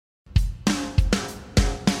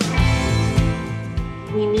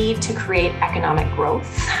We need to create economic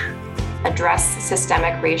growth, address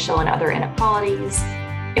systemic racial and other inequalities,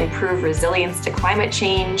 improve resilience to climate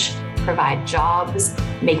change, provide jobs,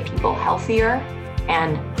 make people healthier,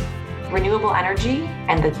 and renewable energy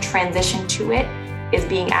and the transition to it is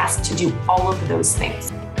being asked to do all of those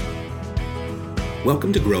things.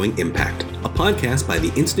 Welcome to Growing Impact, a podcast by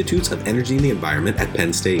the Institutes of Energy and the Environment at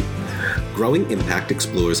Penn State. Growing Impact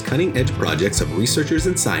explores cutting-edge projects of researchers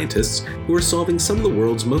and scientists who are solving some of the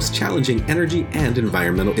world's most challenging energy and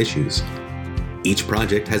environmental issues. Each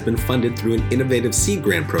project has been funded through an innovative seed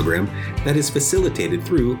grant program that is facilitated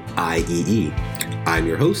through IEE. I'm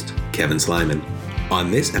your host, Kevin Slyman.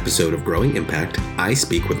 On this episode of Growing Impact, I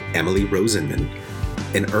speak with Emily Rosenman,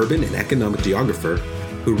 an urban and economic geographer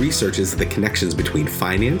who researches the connections between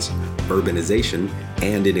finance, urbanization,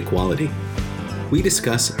 and inequality. We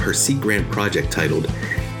discuss her seed grant project titled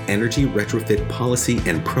Energy Retrofit Policy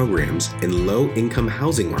and Programs in Low-Income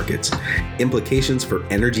Housing Markets, Implications for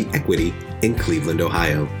Energy Equity in Cleveland,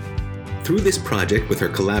 Ohio. Through this project with her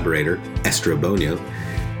collaborator, Esther Obonio,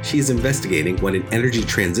 she is investigating what an energy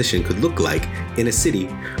transition could look like in a city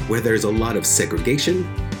where there's a lot of segregation,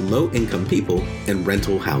 low-income people, and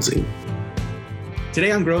rental housing.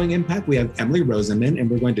 Today on Growing Impact, we have Emily Rosenman, and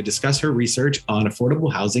we're going to discuss her research on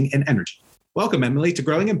affordable housing and energy. Welcome, Emily, to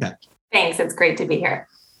Growing Impact. Thanks. It's great to be here.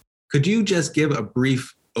 Could you just give a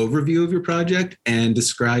brief overview of your project and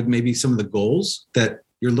describe maybe some of the goals that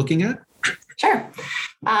you're looking at? Sure.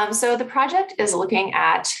 So the project is looking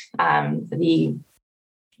at the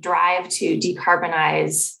drive to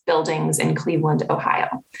decarbonize buildings in Cleveland,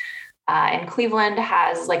 Ohio. And Cleveland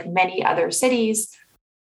has, like many other cities,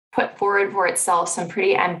 put forward for itself some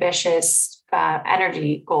pretty ambitious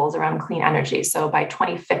energy goals around clean energy. So by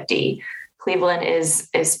 2050, Cleveland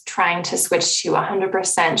is trying to switch to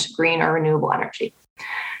 100% green or renewable energy.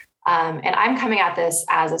 And I'm coming at this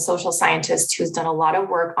as a social scientist who's done a lot of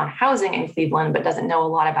work on housing in Cleveland, but doesn't know a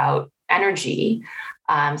lot about energy.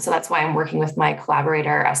 So that's why I'm working with my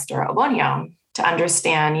collaborator, Esther Obonio, to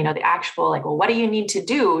understand, the actual, what do you need to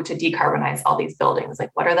do to decarbonize all these buildings?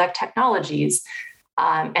 What are the technologies?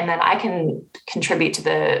 And then I can contribute to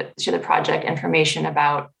the project information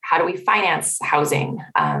about how do we finance housing,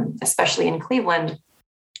 especially in Cleveland,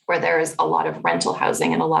 where there is a lot of rental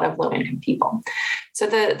housing and a lot of low-income people. So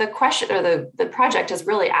the question or the project is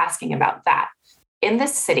really asking about that. In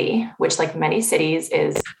this city, which like many cities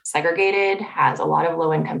is segregated, has a lot of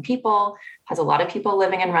low-income people, has a lot of people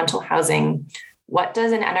living in rental housing, what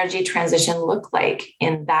does an energy transition look like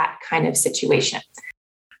in that kind of situation?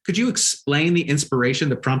 Could you explain the inspiration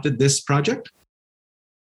that prompted this project?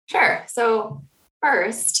 Sure. So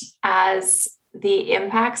first, as the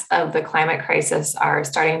impacts of the climate crisis are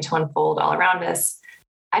starting to unfold all around us,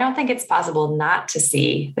 I don't think it's possible not to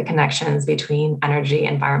see the connections between energy,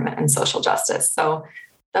 environment, and social justice. So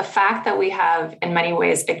the fact that we have in many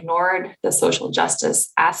ways ignored the social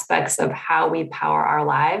justice aspects of how we power our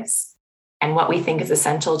lives and what we think is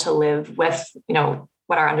essential to live with,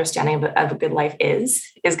 what our understanding of a good life is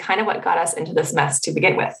kind of what got us into this mess to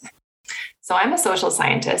begin with. So I'm a social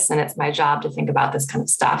scientist, and it's my job to think about this kind of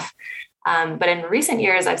stuff. But in recent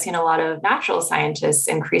years, I've seen a lot of natural scientists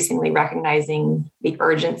increasingly recognizing the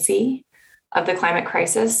urgency of the climate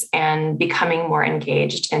crisis and becoming more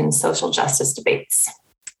engaged in social justice debates.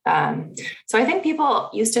 So I think people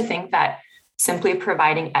used to think that simply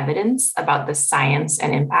providing evidence about the science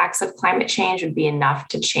and impacts of climate change would be enough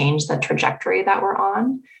to change the trajectory that we're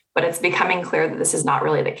on, but it's becoming clear that this is not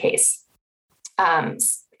really the case. And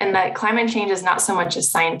that climate change is not so much a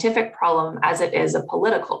scientific problem as it is a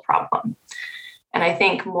political problem. And I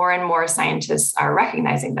think more and more scientists are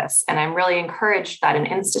recognizing this. And I'm really encouraged that an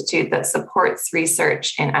institute that supports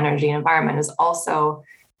research in energy and environment is also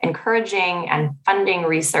encouraging and funding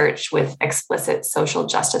research with explicit social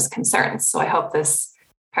justice concerns. So I hope this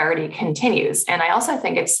priority continues. And I also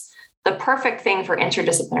think it's the perfect thing for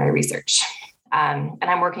interdisciplinary research. And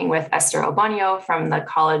I'm working with Esther Obonio from the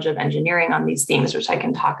College of Engineering on these themes, which I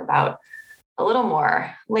can talk about a little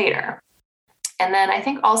more later. And then I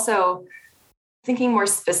think also thinking more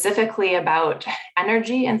specifically about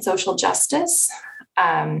energy and social justice.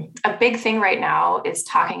 A big thing right now is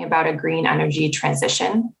talking about a green energy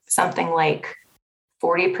transition. Something like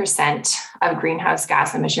 40% of greenhouse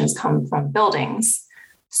gas emissions come from buildings.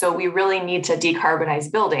 So we really need to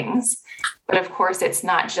decarbonize buildings. But of course, it's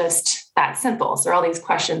not just that simple. So there are all these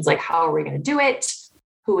questions like, how are we going to do it?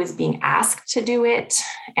 Who is being asked to do it?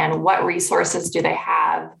 And what resources do they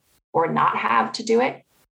have or not have to do it?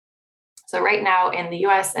 So right now in the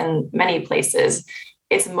US and many places,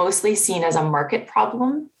 it's mostly seen as a market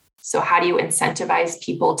problem So how do you incentivize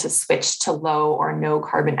people to switch to low or no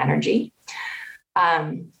carbon energy?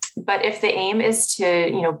 But if the aim is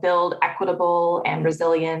to, build equitable and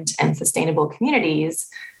resilient and sustainable communities,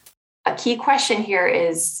 a key question here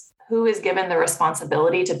is who is given the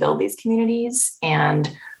responsibility to build these communities,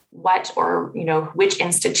 and which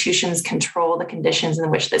institutions control the conditions in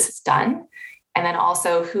which this is done, and then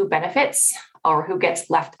also who benefits or who gets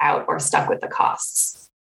left out or stuck with the costs.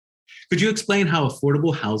 Could you explain how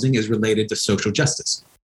affordable housing is related to social justice?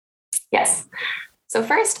 Yes. So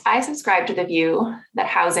first, I subscribe to the view that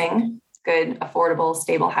housing, good, affordable,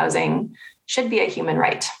 stable housing, should be a human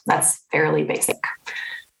right. That's fairly basic.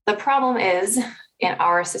 The problem is, in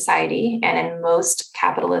our society and in most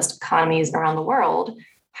capitalist economies around the world,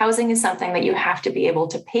 housing is something that you have to be able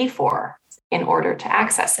to pay for in order to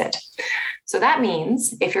access it. So that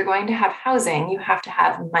means if you're going to have housing, you have to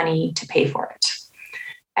have money to pay for it.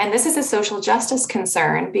 And this is a social justice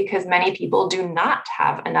concern because many people do not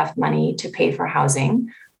have enough money to pay for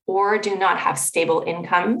housing, or do not have stable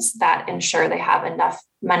incomes that ensure they have enough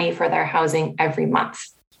money for their housing every month.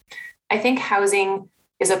 I think housing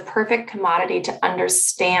is a perfect commodity to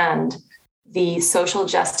understand the social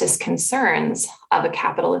justice concerns of a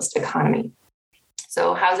capitalist economy.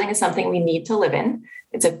 So housing is something we need to live in.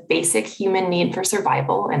 It's a basic human need for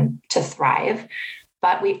survival and to thrive.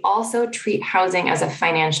 But we also treat housing as a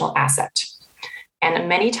financial asset. And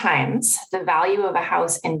many times, the value of a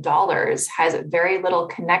house in dollars has very little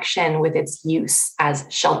connection with its use as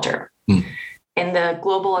shelter. In the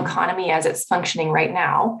global economy as it's functioning right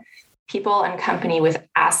now, people and companies with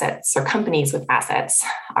assets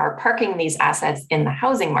are parking these assets in the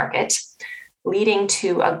housing market, leading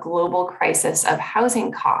to a global crisis of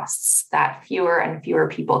housing costs that fewer and fewer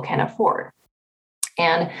people can afford.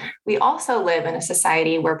 And we also live in a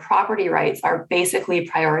society where property rights are basically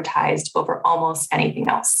prioritized over almost anything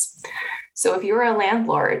else. So if you're a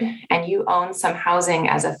landlord and you own some housing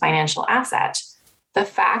as a financial asset, the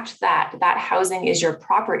fact that that housing is your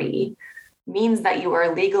property means that you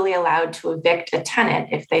are legally allowed to evict a tenant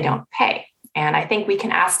if they don't pay. And I think we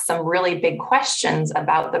can ask some really big questions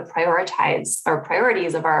about the priorities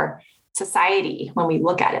of our society when we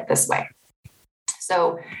look at it this way.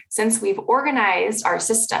 So since we've organized our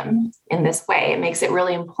system in this way, it makes it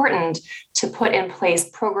really important to put in place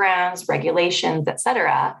programs, regulations, et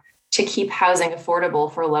cetera, to keep housing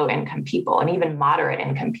affordable for low-income people and even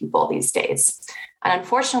moderate-income people these days. And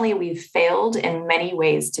unfortunately, we've failed in many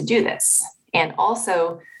ways to do this, and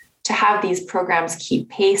also to have these programs keep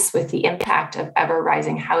pace with the impact of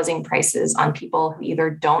ever-rising housing prices on people who either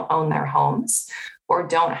don't own their homes or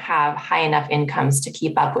don't have high enough incomes to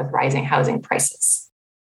keep up with rising housing prices.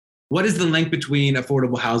 What is the link between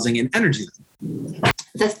affordable housing and energy?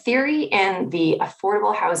 The theory in the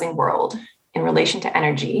affordable housing world in relation to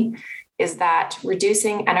energy is that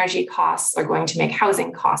reducing energy costs are going to make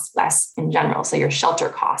housing costs less in general. So your shelter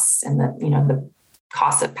costs and the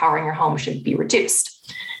cost of powering your home should be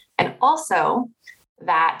reduced. And also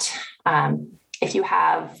that if you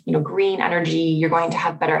have green energy, you're going to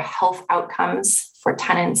have better health outcomes for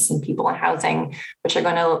tenants and people in housing, which are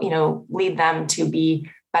going to lead them to be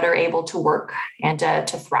better able to work and to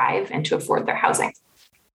thrive and to afford their housing.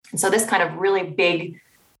 And so this kind of really big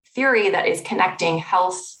theory that is connecting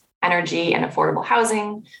health, energy, and affordable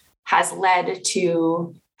housing has led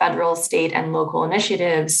to federal, state, and local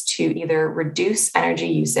initiatives to either reduce energy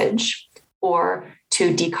usage or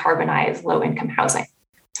to decarbonize low-income housing.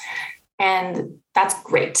 And that's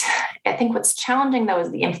great. I think what's challenging, though,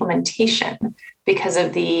 is the implementation because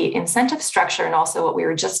of the incentive structure and also what we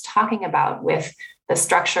were just talking about with the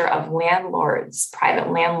structure of landlords,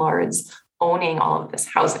 private landlords owning all of this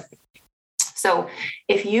housing. So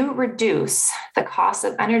if you reduce the cost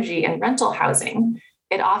of energy in rental housing,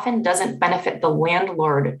 it often doesn't benefit the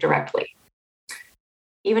landlord directly.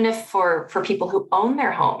 Even if for people who own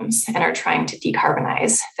their homes and are trying to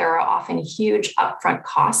decarbonize, there are often huge upfront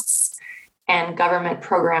costs, and government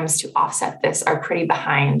programs to offset this are pretty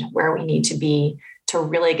behind where we need to be to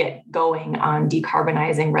really get going on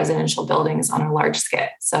decarbonizing residential buildings on a large scale.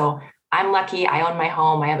 So I'm lucky, I own my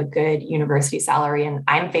home, I have a good university salary, and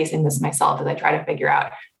I'm facing this myself as I try to figure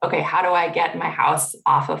out, okay, how do I get my house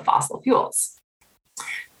off of fossil fuels?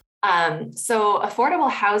 So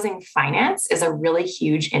affordable housing finance is a really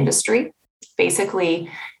huge industry. Basically,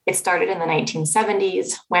 it started in the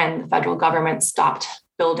 1970s when the federal government stopped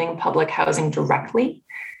building public housing directly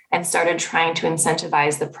and started trying to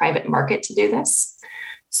incentivize the private market to do this.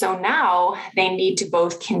 So now they need to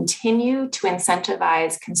both continue to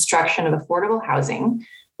incentivize construction of affordable housing,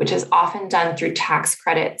 which is often done through tax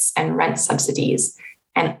credits and rent subsidies,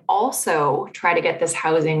 and also try to get this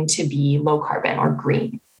housing to be low carbon or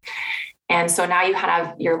green. And so now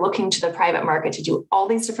you're looking to the private market to do all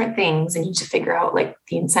these different things, and you need to figure out like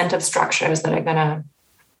the incentive structures that are going to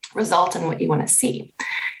result in what you want to see.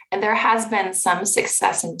 And there has been some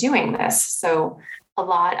success in doing this. So a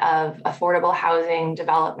lot of affordable housing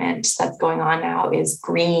development that's going on now is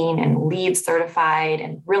green and LEED certified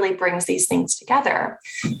and really brings these things together.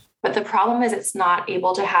 But the problem is it's not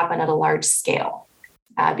able to happen at a large scale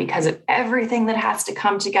because of everything that has to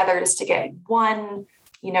come together just to get one,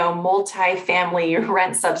 multi-family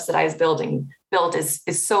rent subsidized building built is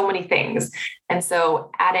so many things. And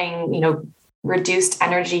so adding, reduced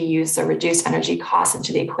energy use or reduced energy costs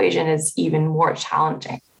into the equation is even more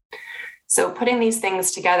challenging. So putting these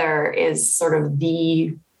things together is sort of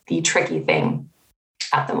the tricky thing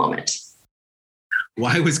at the moment.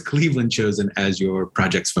 Why was Cleveland chosen as your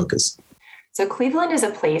project's focus? So Cleveland is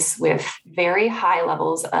a place with very high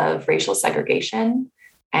levels of racial segregation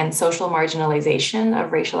and social marginalization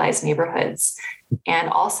of racialized neighborhoods, and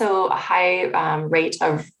also a high rate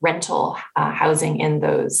of rental housing in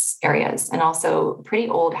those areas, and also pretty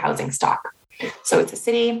old housing stock. So it's a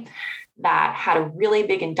city that had a really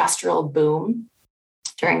big industrial boom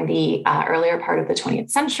during the earlier part of the 20th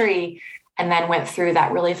century, and then went through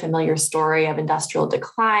that really familiar story of industrial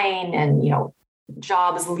decline and,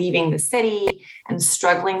 jobs leaving the city and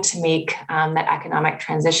struggling to make that economic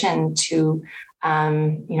transition to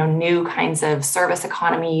new kinds of service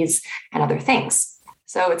economies and other things.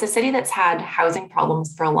 So it's a city that's had housing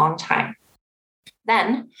problems for a long time.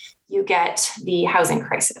 Then you get the housing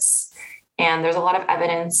crisis. And there's a lot of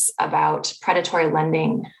evidence about predatory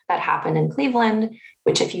lending that happened in Cleveland,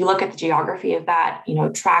 which if you look at the geography of that,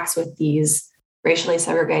 tracks with these racially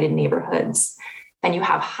segregated neighborhoods. Then you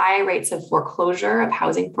have high rates of foreclosure, of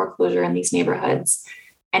housing foreclosure in these neighborhoods.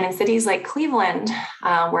 And in cities like Cleveland,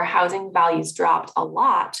 where housing values dropped a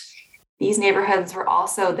lot, these neighborhoods were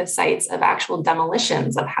also the sites of actual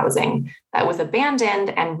demolitions of housing that was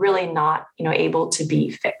abandoned and really not, able to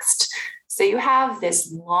be fixed. So you have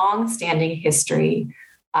this long-standing history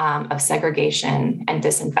of segregation and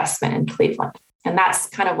disinvestment in Cleveland. And that's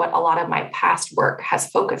kind of what a lot of my past work has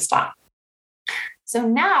focused on. So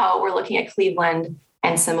now we're looking at Cleveland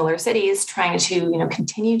and similar cities trying to,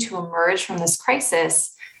 continue to emerge from this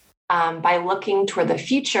crisis by looking toward the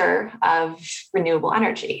future of renewable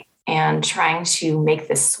energy and trying to make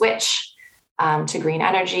this switch to green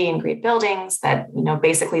energy and green buildings that,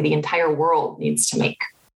 basically the entire world needs to make.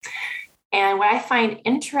 And what I find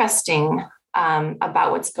interesting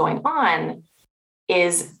about what's going on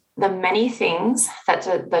is the many things that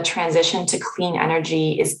the transition to clean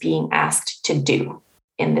energy is being asked to do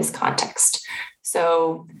in this context.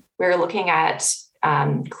 So we're looking at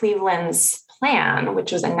Cleveland's plan,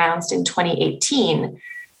 which was announced in 2018,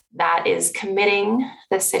 that is committing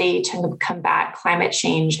the city to combat climate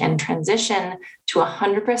change and transition to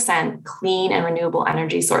 100% clean and renewable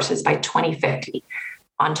energy sources by 2050,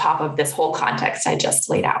 on top of this whole context I just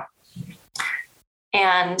laid out.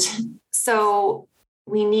 And so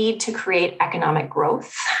we need to create economic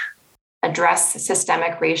growth, address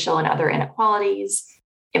systemic racial and other inequalities,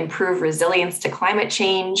 improve resilience to climate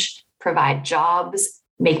change, provide jobs,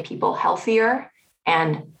 make people healthier,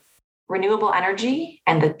 and renewable energy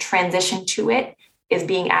and the transition to it is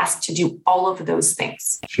being asked to do all of those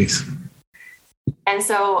things. Jeez. And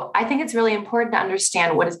so I think it's really important to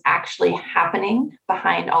understand what is actually happening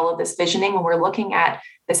behind all of this visioning when we're looking at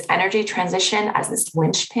this energy transition as this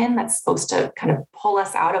linchpin that's supposed to kind of pull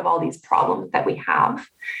us out of all these problems that we have.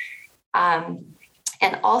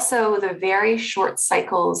 And also the very short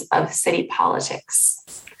cycles of city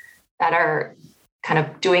politics that are kind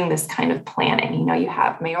of doing this kind of planning. You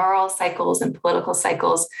have mayoral cycles and political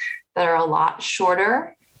cycles that are a lot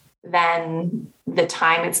shorter than the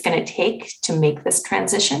time it's going to take to make this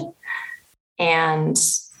transition. And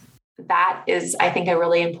that is, I think, a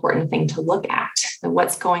really important thing to look at.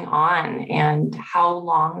 What's going on and how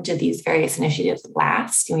long do these various initiatives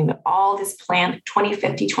last? All this plan,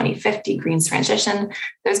 2050 green transition,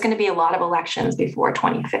 there's going to be a lot of elections before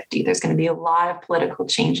 2050. There's going to be a lot of political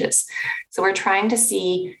changes. So we're trying to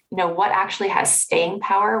see, what actually has staying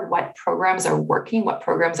power, what programs are working, what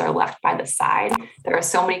programs are left by the side. There are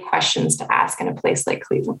so many questions to ask in a place like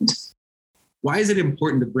Cleveland. Why is it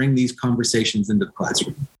important to bring these conversations into the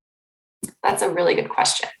classroom? That's a really good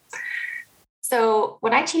question. So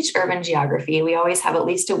when I teach urban geography, we always have at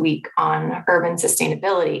least a week on urban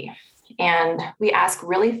sustainability. And we ask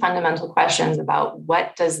really fundamental questions about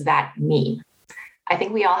what does that mean? I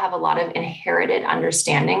think we all have a lot of inherited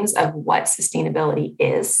understandings of what sustainability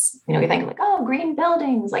is. We think like, green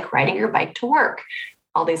buildings, like riding your bike to work.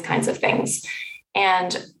 all these kinds of things.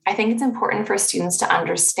 And I think it's important for students to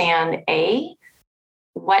understand,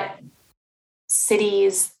 what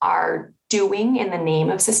cities are doing in the name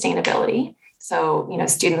of sustainability. So,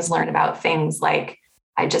 students learn about things like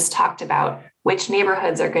I just talked about, which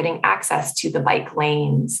neighborhoods are getting access to the bike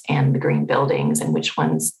lanes and the green buildings and which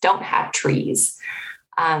ones don't have trees.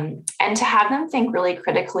 And to have them think really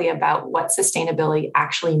critically about what sustainability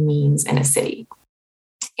actually means in a city.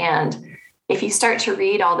 And if you start to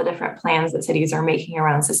read all the different plans that cities are making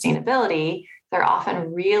around sustainability, they're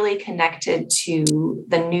often really connected to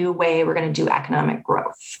the new way we're going to do economic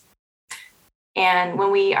growth. And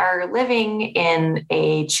when we are living in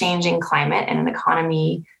a changing climate and an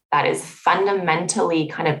economy that is fundamentally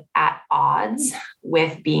kind of at odds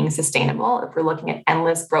with being sustainable, if we're looking at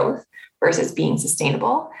endless growth versus being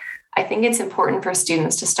sustainable, I think it's important for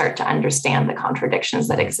students to start to understand the contradictions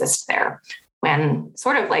that exist there. When,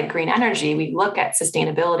 sort of like green energy, we look at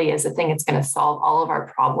sustainability as a thing that's going to solve all of our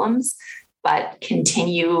problems, but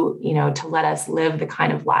continue, to let us live the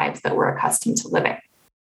kind of lives that we're accustomed to living.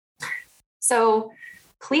 So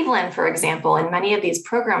Cleveland, for example, in many of these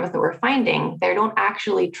programs that we're finding, they don't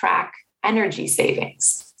actually track energy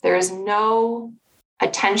savings. There's no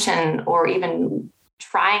attention or even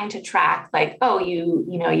trying to track like, you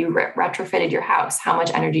retrofitted your house. How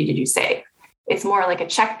much energy did you save? It's more like a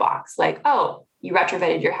checkbox, like, you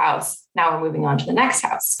retrofitted your house. Now we're moving on to the next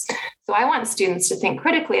house. So I want students to think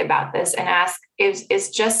critically about this and ask, is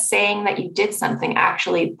just saying that you did something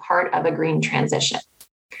actually part of a green transition?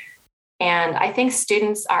 And I think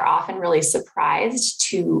students are often really surprised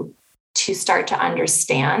to start to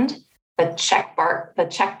understand the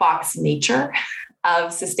checkbox nature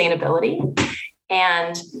of sustainability.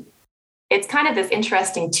 And it's kind of this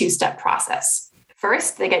interesting two-step process.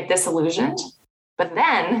 First, they get disillusioned, but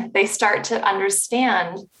then they start to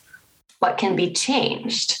understand what can be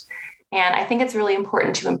changed. And I think it's really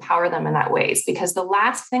important to empower them in that ways, because the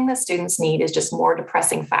last thing that students need is just more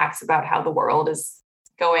depressing facts about how the world is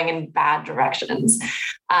going in bad directions.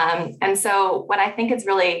 And so what I think is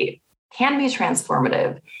really can be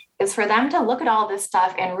transformative is for them to look at all this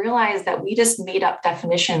stuff and realize that we just made up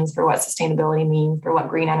definitions for what sustainability means, for what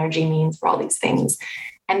green energy means, for all these things,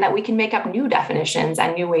 and that we can make up new definitions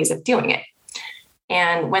and new ways of doing it.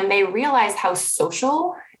 And when they realize how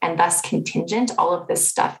social and thus contingent all of this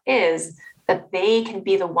stuff is, that they can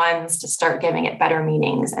be the ones to start giving it better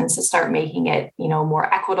meanings and to start making it,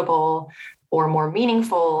 more equitable or more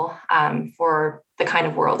meaningful for the kind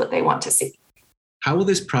of world that they want to see. How will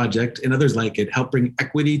this project and others like it help bring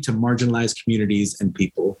equity to marginalized communities and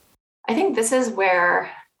people? I think this is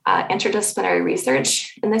where interdisciplinary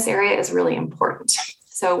research in this area is really important.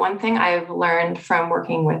 So one thing I've learned from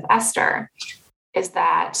working with Esther is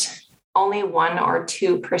that only 1 or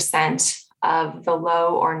 2% of the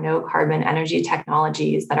low or no carbon energy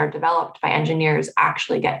technologies that are developed by engineers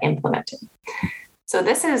actually get implemented. So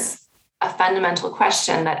this is a fundamental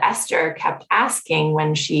question that Esther kept asking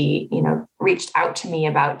when she, reached out to me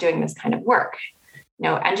about doing this kind of work.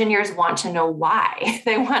 Engineers want to know why.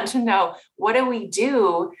 They want to know, what do we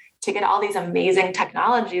do to get all these amazing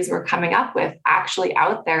technologies we're coming up with actually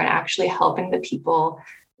out there and actually helping the people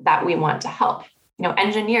that we want to help?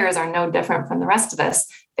 Engineers are no different from the rest of us.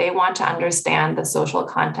 They want to understand the social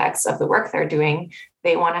context of the work they're doing.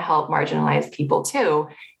 They want to help marginalized people too.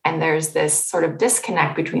 And there's this sort of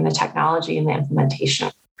disconnect between the technology and the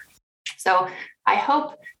implementation. So I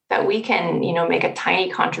hope that we can, make a tiny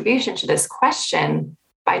contribution to this question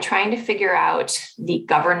by trying to figure out the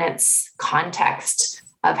governance context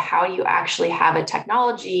of how you actually have a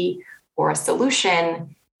technology or a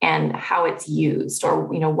solution and how it's used, or,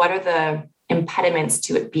 what are the impediments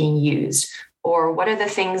to it being used, or what are the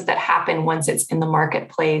things that happen once it's in the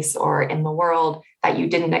marketplace or in the world that you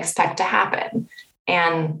didn't expect to happen.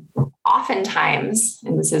 And oftentimes,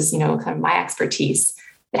 and this is, kind of my expertise,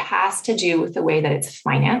 it has to do with the way that it's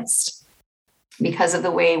financed, because of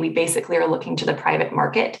the way we basically are looking to the private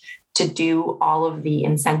market to do all of the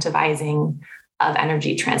incentivizing of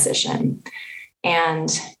energy transition. And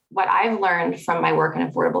what I've learned from my work in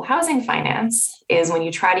affordable housing finance is when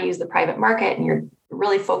you try to use the private market and you're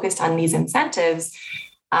really focused on these incentives,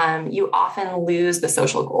 you often lose the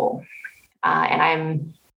social goal. And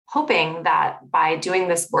I'm hoping that by doing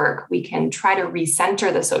this work, we can try to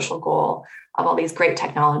recenter the social goal of all these great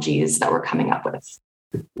technologies that we're coming up with.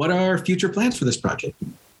 What are future plans for this project?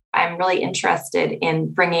 I'm really interested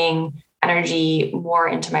in bringing energy more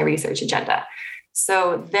into my research agenda.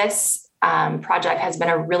 So this project has been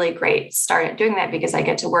a really great start at doing that, because I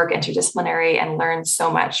get to work interdisciplinary and learn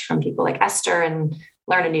so much from people like Esther and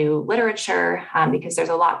learn a new literature, because there's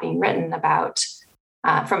a lot being written about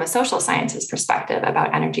from a social sciences perspective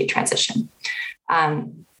about energy transition.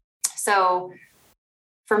 So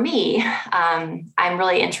for me, I'm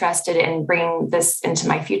really interested in bringing this into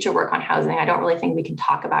my future work on housing. I don't really think we can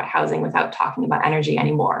talk about housing without talking about energy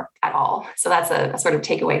anymore at all. So that's a sort of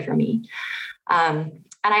takeaway for me. And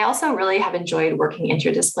I also really have enjoyed working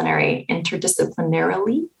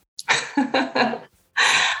interdisciplinarily,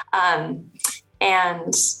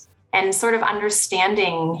 and sort of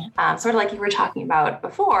understanding, sort of like you were talking about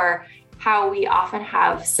before, how we often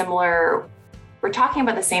have similar. We're talking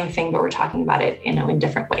about the same thing, but we're talking about it, in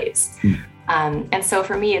different ways. And so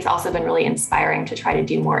for me, it's also been really inspiring to try to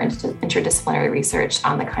do more interdisciplinary research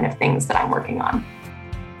on the kind of things that I'm working on.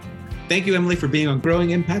 Thank you, Emily, for being on Growing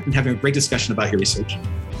Impact and having a great discussion about your research.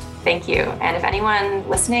 Thank you. And if anyone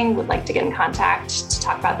listening would like to get in contact to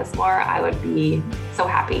talk about this more, I would be so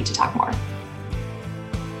happy to talk more.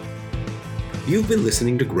 You've been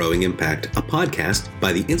listening to Growing Impact, a podcast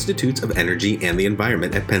by the Institutes of Energy and the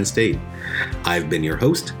Environment at Penn State. I've been your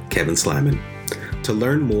host, Kevin Slyman. To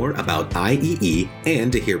learn more about IEE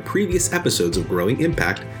and to hear previous episodes of Growing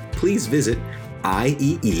Impact, please visit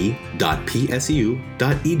iee.psu.edu.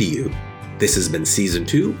 This has been Season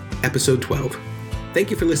 2, Episode 12. Thank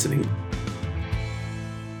you for listening.